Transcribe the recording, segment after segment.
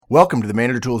Welcome to the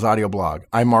Manager Tools audio blog.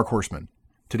 I'm Mark Horstman.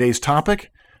 Today's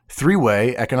topic,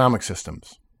 three-way economic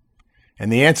systems. And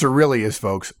the answer really is,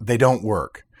 folks, they don't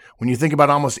work. When you think about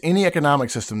almost any economic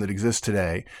system that exists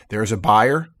today, there's a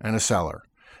buyer and a seller.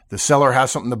 The seller has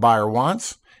something the buyer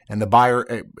wants, and the buyer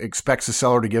expects the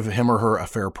seller to give him or her a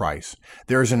fair price.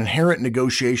 There is an inherent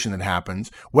negotiation that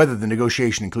happens. Whether the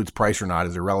negotiation includes price or not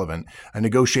is irrelevant. A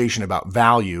negotiation about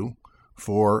value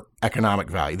for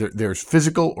economic value. There's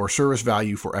physical or service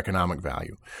value for economic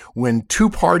value. When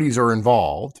two parties are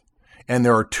involved and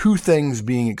there are two things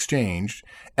being exchanged,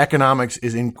 economics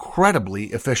is incredibly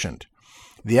efficient.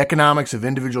 The economics of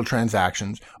individual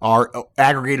transactions are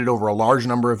aggregated over a large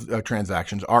number of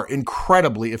transactions are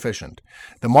incredibly efficient.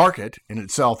 The market in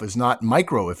itself is not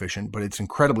micro efficient, but it's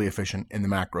incredibly efficient in the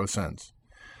macro sense.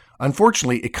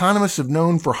 Unfortunately, economists have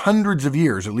known for hundreds of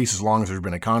years, at least as long as there's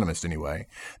been economists anyway,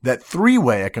 that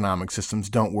three-way economic systems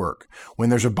don't work.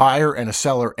 When there's a buyer and a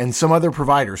seller and some other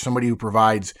provider, somebody who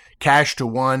provides cash to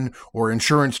one or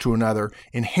insurance to another,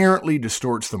 inherently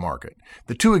distorts the market.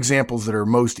 The two examples that are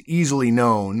most easily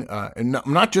known, and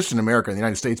not just in America and the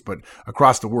United States, but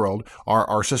across the world,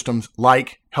 are systems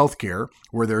like healthcare,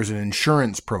 where there's an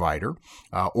insurance provider,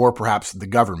 or perhaps the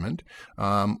government,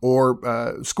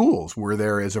 or schools, where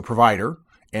there is a provider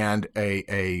and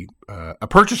a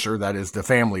purchaser, that is the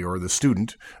family or the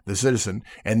student, the citizen,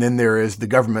 and then there is the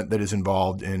government that is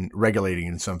involved in regulating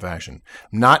in some fashion.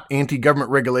 Not anti-government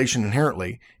regulation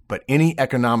inherently, but any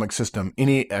economic system,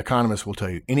 any economist will tell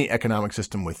you, any economic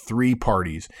system with three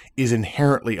parties is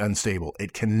inherently unstable.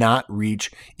 It cannot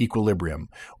reach equilibrium.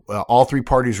 All three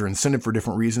parties are incented for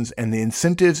different reasons, and the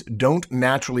incentives don't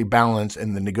naturally balance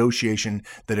in the negotiation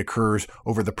that occurs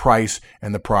over the price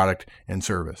and the product and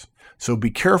service. So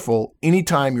be careful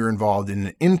anytime you're involved in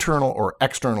an internal or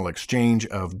external exchange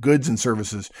of goods and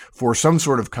services for some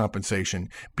sort of compensation.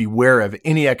 Beware of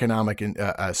any economic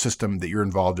system that you're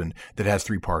involved in that has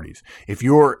three parties. If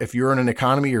you're in an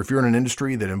economy or if you're in an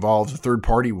industry that involves a third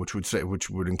party, which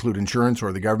would include insurance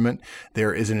or the government,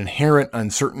 there is an inherent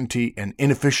uncertainty and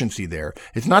inefficiency there.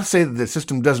 It's not to say that the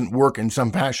system doesn't work in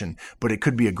some fashion, but it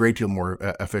could be a great deal more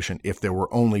efficient if there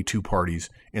were only two parties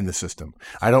in the system.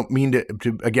 I don't mean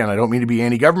to be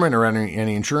anti-government or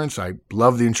anti-insurance. I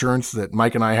love the insurance that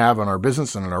Mike and I have on our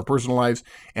business and in our personal lives,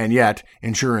 and yet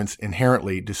insurance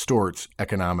inherently distorts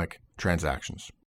economic transactions.